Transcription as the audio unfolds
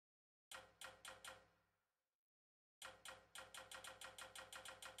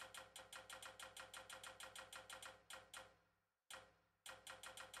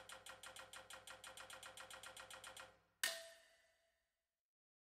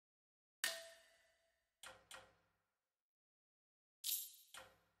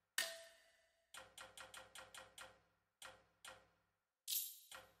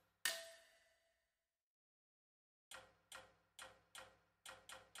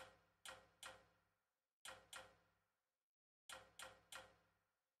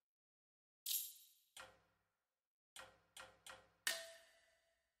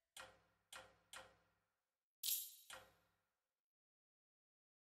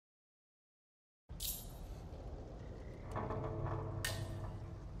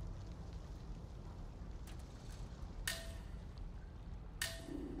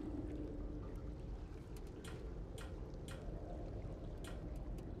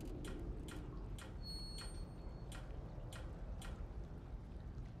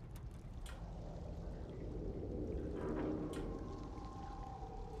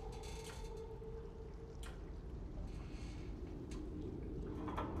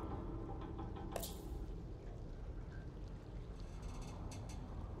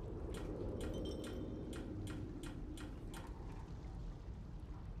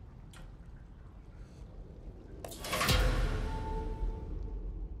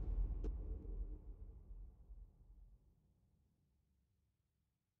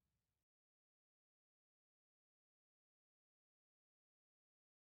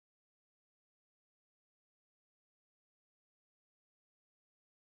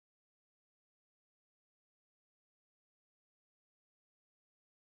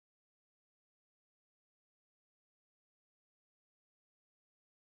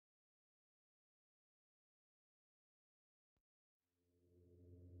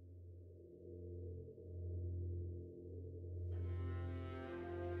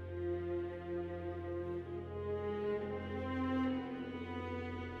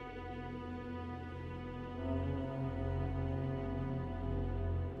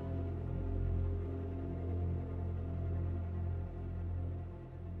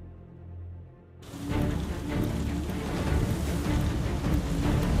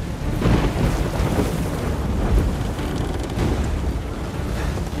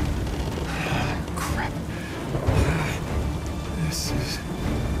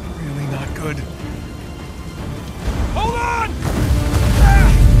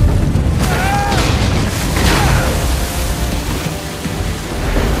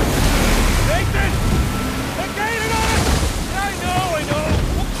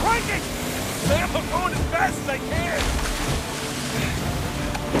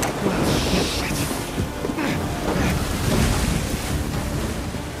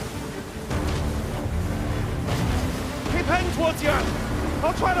heading towards the island.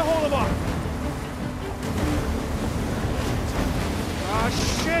 I'll try to hold them off. Oh,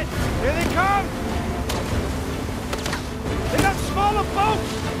 shit! Here they come! They got smaller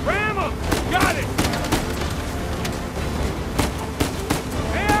boats! Ram them! Got it!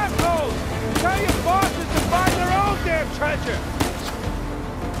 Hey, assholes! Tell your bosses to find their own damn treasure!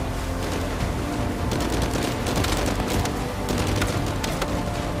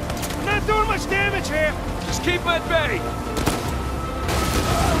 I'm not doing much damage here! Just keep them at bay!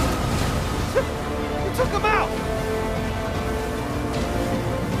 You took them out!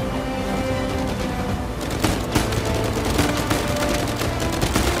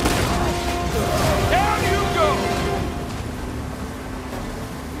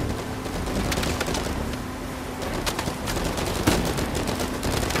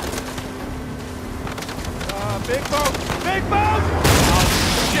 Big boat! Big boat! Oh,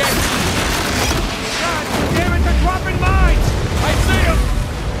 shit! God damn it, they're dropping mines! I see them!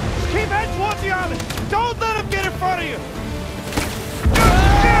 Keep heading towards the island! Don't let them get in front of you!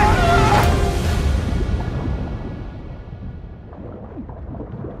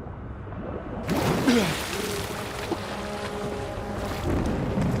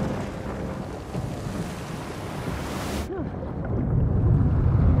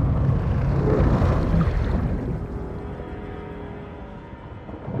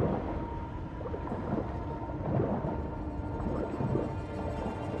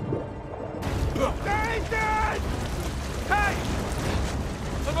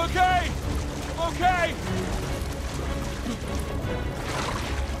 Okay!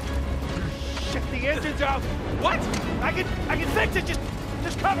 Shit, the engine's out! What? I can fix it!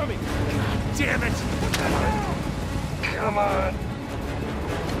 Just cover me! God damn it! Come on!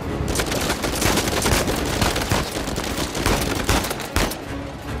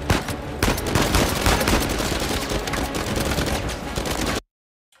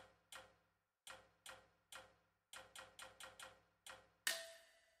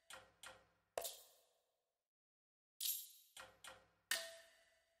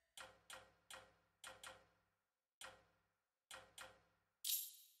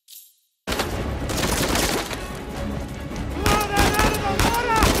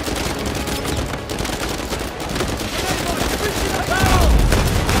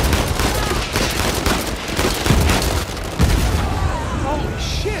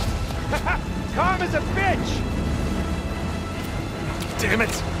 Calm as a bitch! Damn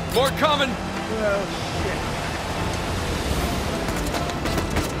it! More coming! Oh, shit.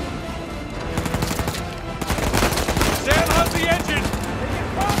 Sam, how's the engine? Making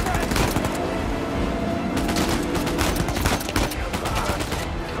progress!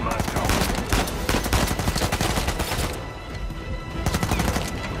 Come on, go.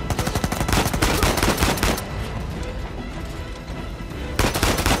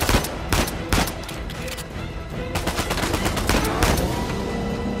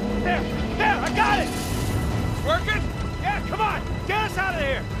 Working? Yeah, come on! Get us out of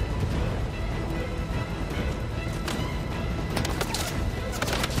here!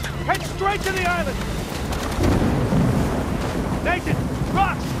 Head straight to the island! Nathan!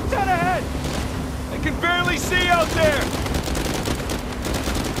 Rocks! Dead ahead! I can barely see out there!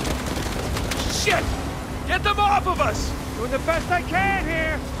 Shit! Get them off of us! Doing the best I can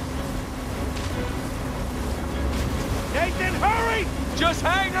here! Nathan, hurry! Just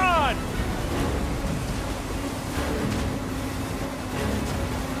hang on!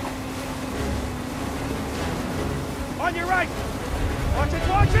 On your right! Watch it,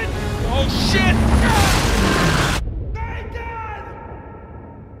 watch it! Oh, shit!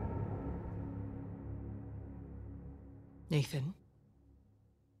 Nathan?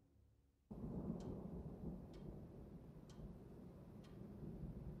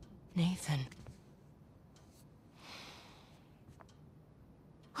 Nathan?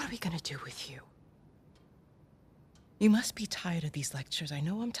 What are we gonna do with you? You must be tired of these lectures. I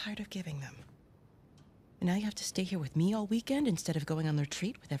know I'm tired of giving them. And now you have to stay here with me all weekend instead of going on the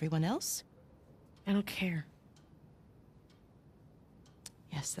retreat with everyone else? I don't care.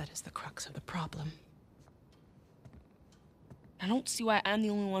 Yes, that is the crux of the problem. I don't see why I'm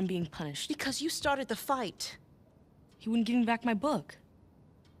the only one being punished. Because you started the fight. He wouldn't give me back my book.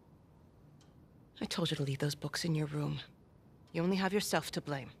 I told you to leave those books in your room. You only have yourself to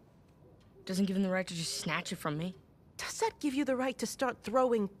blame. Doesn't give him the right to just snatch it from me. Does that give you the right to start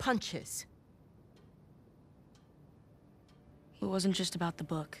throwing punches? It wasn't just about the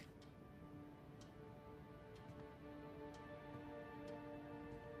book.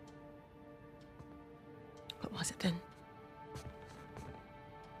 What was it then?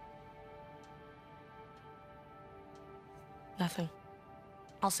 Nothing.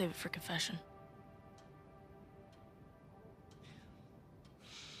 I'll save it for confession.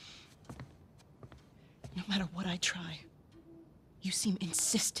 No matter what I try, you seem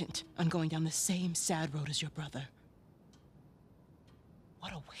insistent on going down the same sad road as your brother.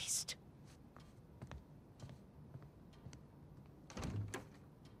 What a waste.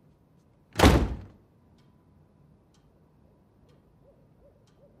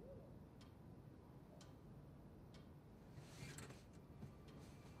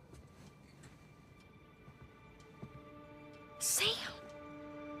 Sam!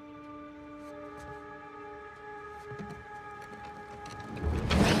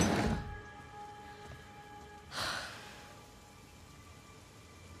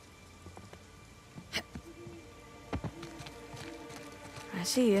 I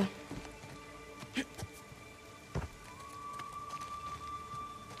see you.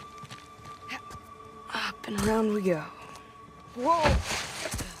 Up and around we go. Whoa!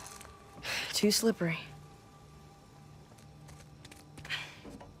 Too slippery.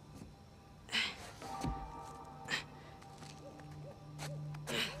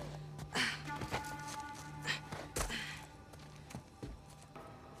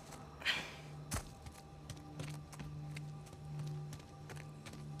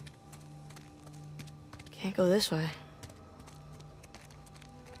 Can't go this way.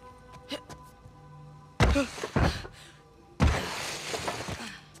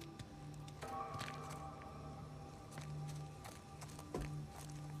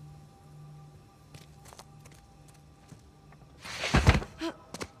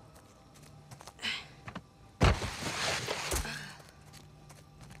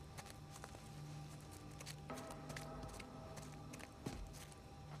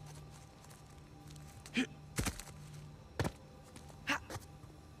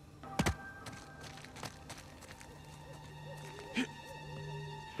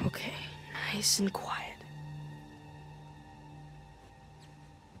 Okay, nice and quiet.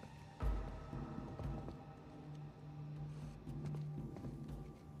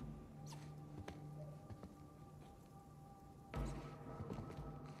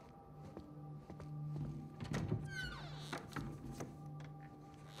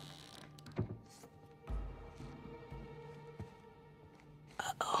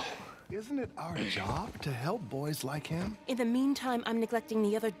 Isn't it our job to help boys like him? In the meantime, I'm neglecting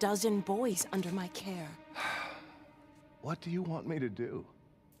the other dozen boys under my care. What do you want me to do?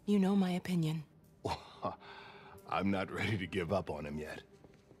 You know my opinion. I'm not ready to give up on him yet.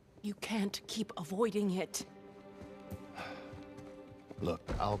 You can't keep avoiding it. Look,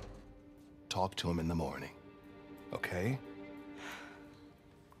 I'll talk to him in the morning, okay?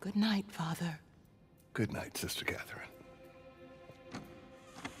 Good night, Father. Good night, Sister Catherine.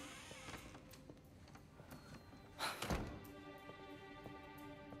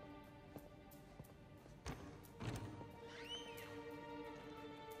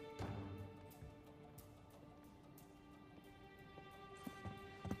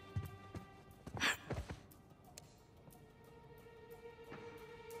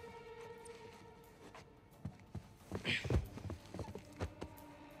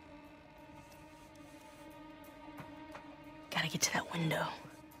 Gotta get to that window.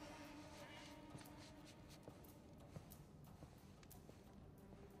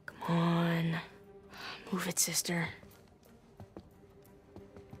 Come on. Move it, sister.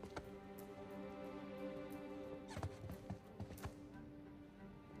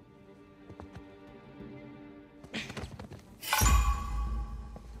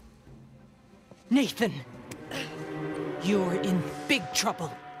 Nathan! You're in big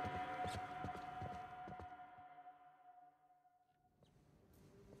trouble.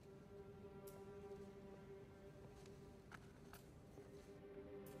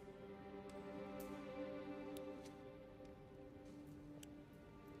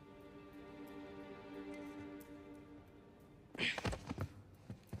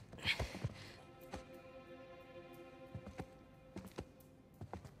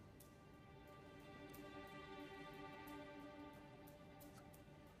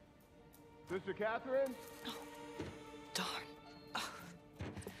 Sister Catherine? Oh, darn.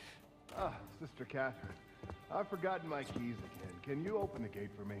 Sister Catherine. I've forgotten my keys again. Can you open the gate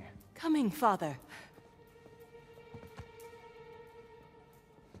for me? Coming, Father.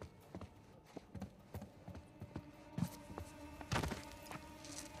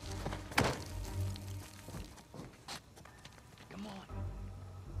 Come on.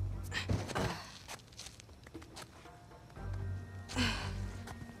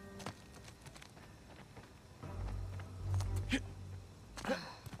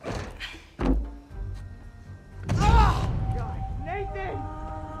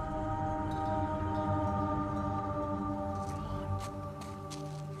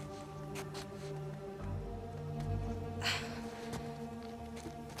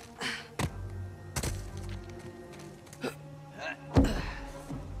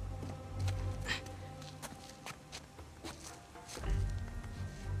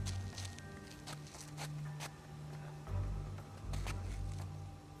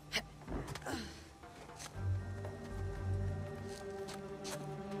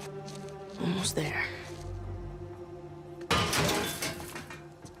 almost there.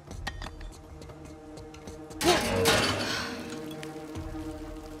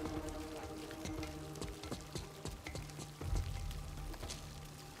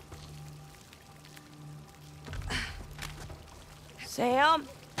 Sam?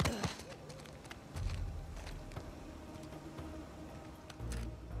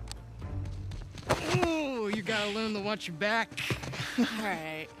 Ooh, you gotta learn to watch your back. All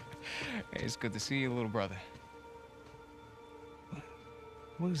right. Hey, it's good to see you, little brother.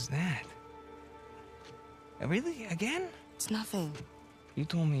 What is that? Really? Again? It's nothing. You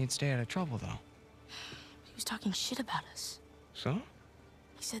told me you'd stay out of trouble, though. He was talking shit about us. So?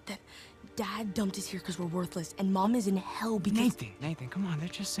 He said that Dad dumped us here because we're worthless, and Mom is in hell because... Nathan, come on. They're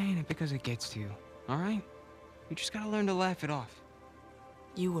just saying it because it gets to you, all right? You just gotta learn to laugh it off.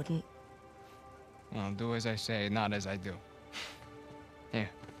 You wouldn't. Well, do as I say, not as I do. Here.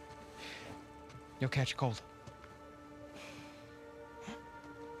 You'll catch a cold.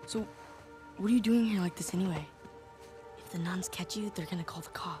 So, what are you doing here like this anyway? If the nuns catch you, they're gonna call the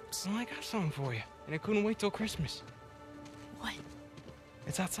cops. Well, I got something for you, and it couldn't wait till Christmas. What?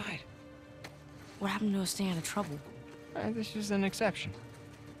 It's outside. What happened to us staying out of trouble? This is an exception.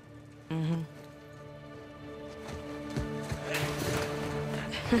 Mm-hmm.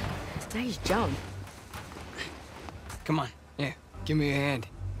 Nice jump. Come on. Yeah, give me a hand.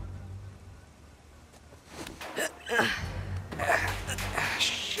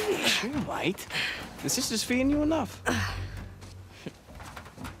 Sheesh, you're right. The sister's feeding you enough.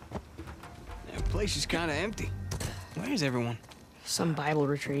 The place is kind of empty. Where's everyone? Some Bible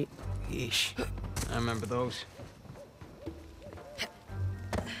retreat. Yeesh. I remember those.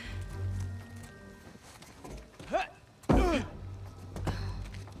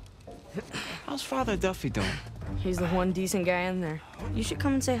 How's Father Duffy doing? He's the one decent guy in there. You should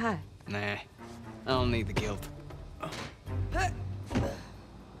come and say hi. Nah, I don't need the guilt.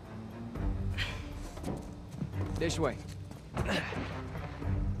 This way.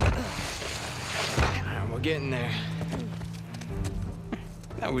 We're getting there.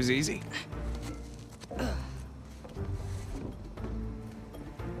 That was easy.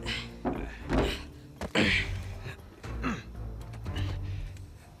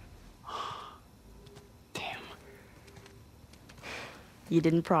 Damn. You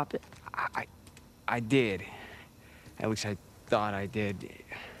didn't prop it. I did. At least I thought I did.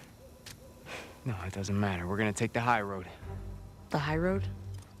 No, it doesn't matter. We're gonna take the high road. The high road?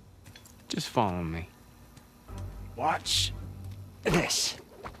 Just follow me. Watch this.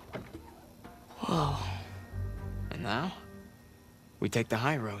 Whoa. And now, we take the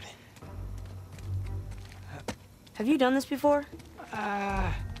high road. Have you done this before?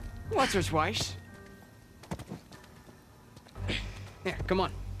 Once or twice. Here, come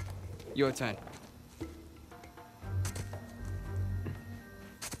on. Your turn.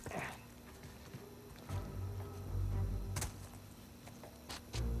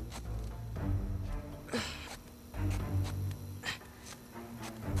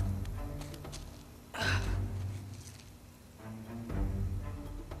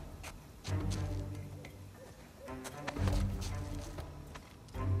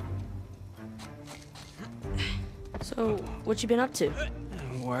 So, what you been up to?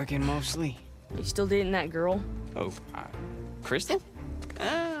 Working mostly. You still dating that girl? Oh, Crystal?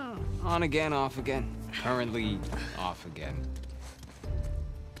 On again, off again. Currently off again.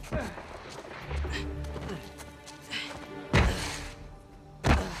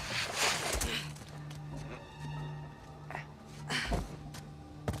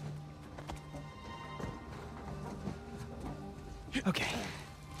 Okay.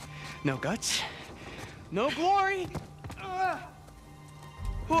 No guts. No glory.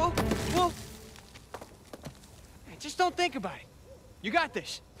 Whoa, whoa. Hey, just don't think about it. You got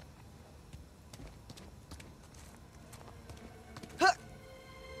this. I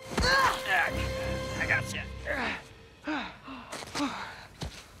got you.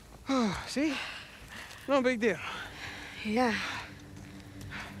 See? No big deal. Yeah.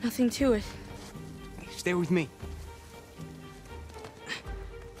 Nothing to it. Stay with me.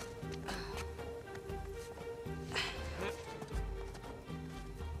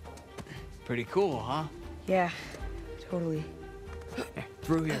 Pretty cool, huh? Yeah, totally.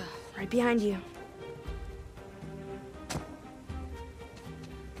 Through here. Right behind you.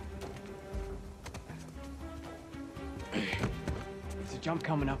 There's a jump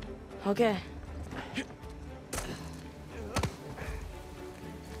coming up. Okay.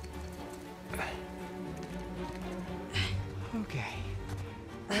 Okay.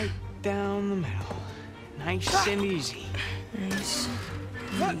 Right down the middle. Nice and easy. Nice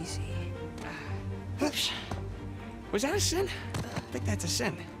and easy. Was that a sin? I think that's a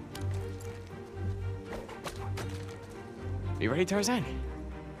sin. You ready, Tarzan?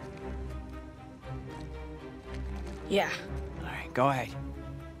 Yeah. All right, go ahead.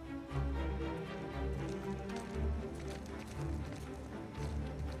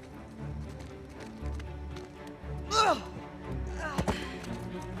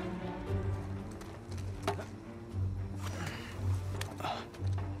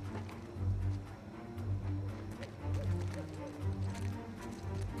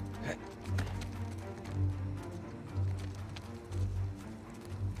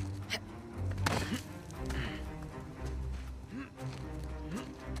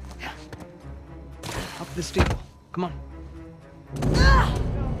 Up the steeple. Come on.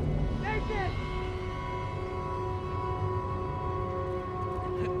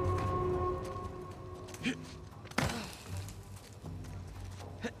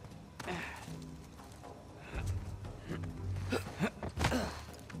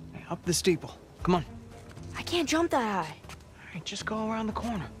 Up the steeple. Come on. I can't jump that high. All right, just go around the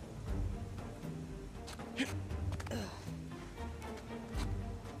corner.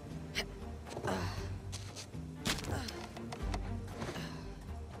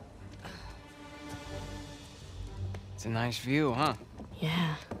 It's a nice view, huh?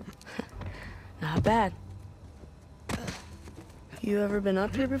 Yeah. Not bad. You ever been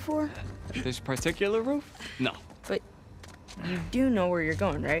up here before? This particular roof? No. But you do know where you're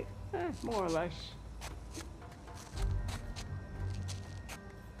going, right? More or less.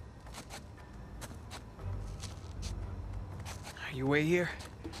 You wait here,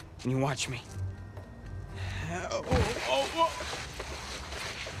 and you watch me.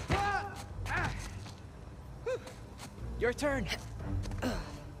 Your turn.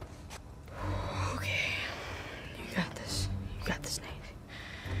 Okay. You got this. You got this, Nate.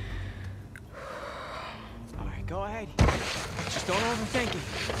 All right, go ahead. Just don't overthink it.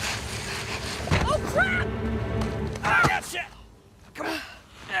 Oh, crap! I got shit. Come on.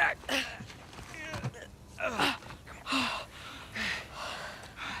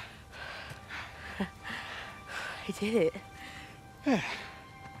 I did it. Of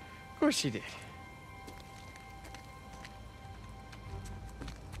course you did.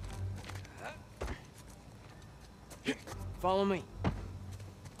 Follow me.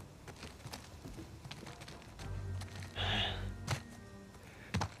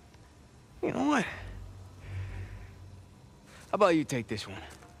 You know what? How about you take this one?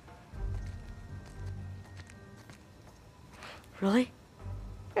 Really?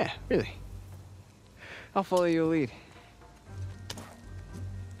 Yeah, really. I'll follow your lead.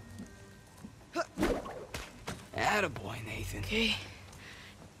 Attaboy, Nathan. Okay.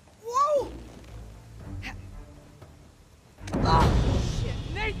 Whoa! Oh, shit,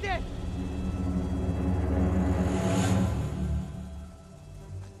 Nathan!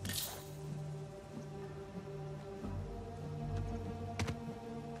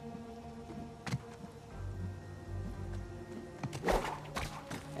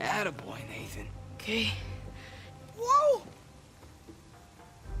 Attaboy, Nathan. Okay. Whoa!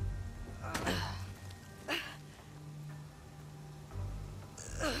 No!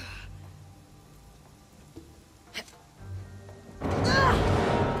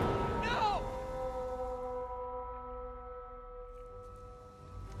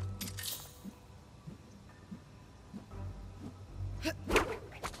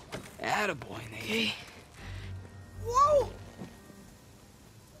 Attaboy, Nathan. Okay. Whoa!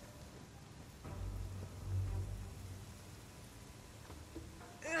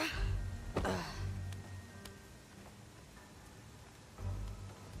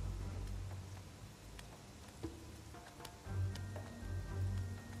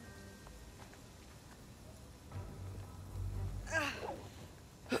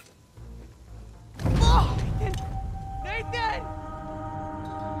 Nathan!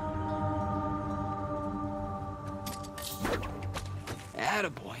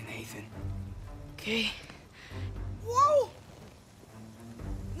 Attaboy, Nathan. Okay. Whoa!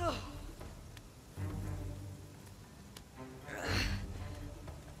 No.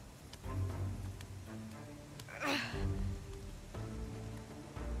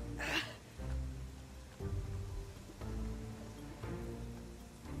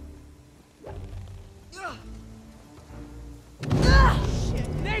 Shit,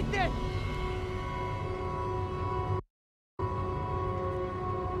 Nathan!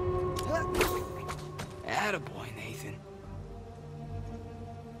 Attaboy, Nathan.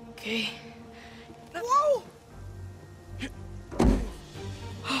 Okay. Whoa!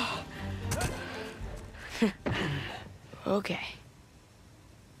 Okay.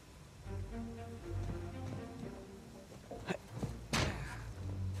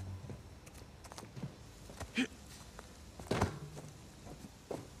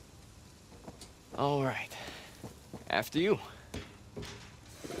 All right. After you.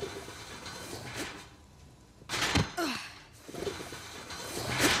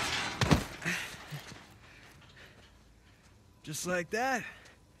 Just like that,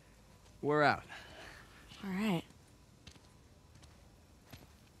 we're out. All right.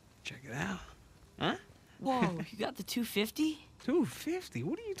 Check it out. Huh? Whoa, you got the 250? 250?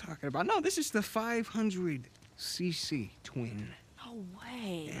 What are you talking about? No, this is the 500cc twin. No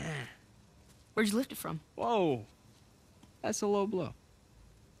way. Yeah. Where'd you lift it from? Whoa. That's a low blow.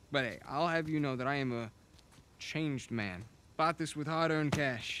 But hey, I'll have you know that I am a changed man. Bought this with hard-earned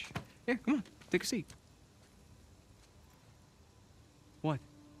cash. Here, come on, take a seat. What?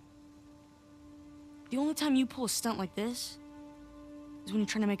 The only time you pull a stunt like this is when you're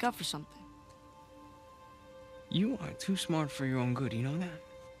trying to make up for something. You are too smart for your own good, you know that?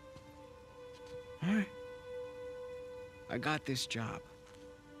 All right. I got this job.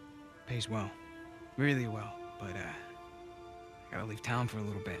 Pays well. Really well. But, I gotta leave town for a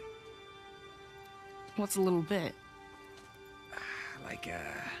little bit. What's a little bit? Like, a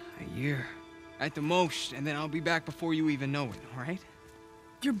year. At the most, and then I'll be back before you even know it, all right?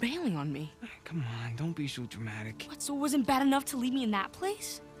 You're bailing on me. Come on, don't be so dramatic. What, so it wasn't bad enough to leave me in that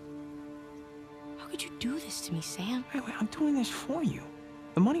place? How could you do this to me, Sam? Wait, I'm doing this for you.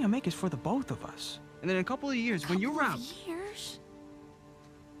 The money I make is for the both of us. And then in a couple of years, when you're out... Years?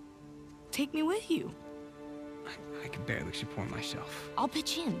 Take me with you. I can barely support myself. I'll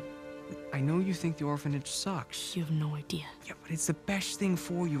pitch in. I know you think the orphanage sucks. You have no idea. Yeah, but it's the best thing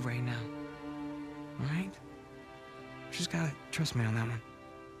for you right now. All right? Just gotta trust me on that one.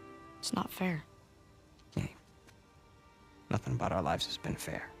 It's not fair. Hey, nothing about our lives has been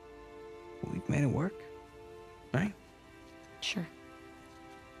fair. But we've made it work, right? Sure.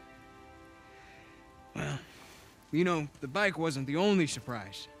 Well, you know, the bike wasn't the only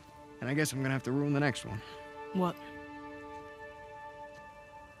surprise. And I guess I'm gonna have to ruin the next one. What?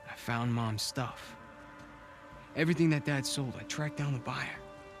 I found Mom's stuff. Everything that Dad sold, I tracked down the buyer.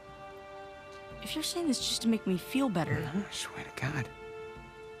 If you're saying this just to make me feel better... I swear to God.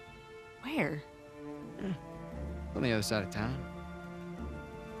 Where? On the other side of town.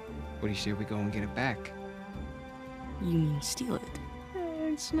 What do you say we go and get it back? You mean steal it?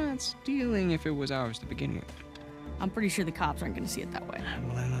 It's not stealing if it was ours to begin with. I'm pretty sure the cops aren't gonna see it that way.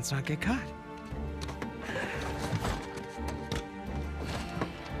 Well, then let's not get caught.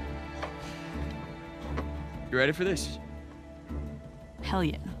 You ready for this? Hell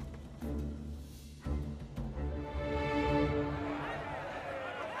yeah.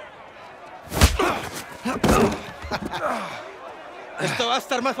 Esto va a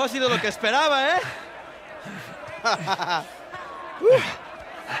estar más fácil de lo que esperaba, ¿eh?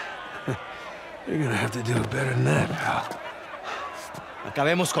 You're gonna have to do it better than that, pal.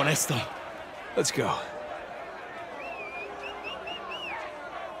 Acabemos con esto. Let's go.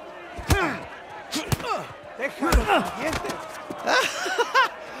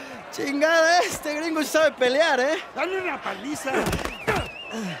 Chingada, este gringo sabe pelear, ¿eh? ¡Dale una paliza!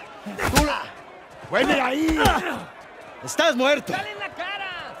 ¡Huele ahí! ¡Estás muerto! ¡Dale en la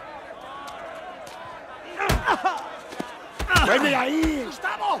cara! ¡Huele ahí!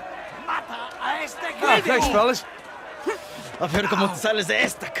 ¡Gustavo! ¡Mata a este Oh, thanks, fellas. A ver cómo te sales de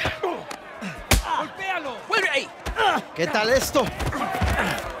esta, cara. ¡Golpéalo! ¡Huele ahí! ¿Qué tal esto?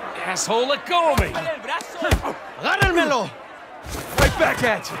 Asshole, let go of me. ¡Dale el brazo! ¡Agárrenmelo! Right back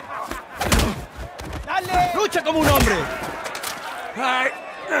at you. ¡Dale! ¡Lucha como un hombre! All right.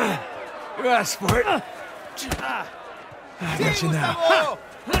 You asked for it. I got you now.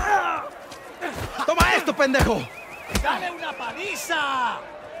 ¡Toma esto, pendejo! ¡Dale una paliza!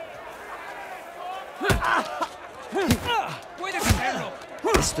 ¡Puedes hacerlo!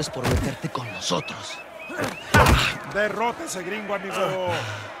 Esto es por meterte con nosotros. Derrota ese gringo, amigo.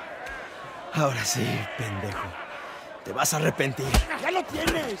 Ahora sí, pendejo. Te vas a arrepentir. ¡Ya lo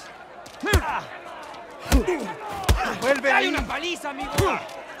tienes! ¡Vuelve ¡Dale ahí! una paliza, amigo!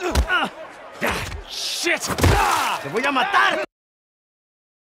 ¡Shit! ¡Te voy a matar!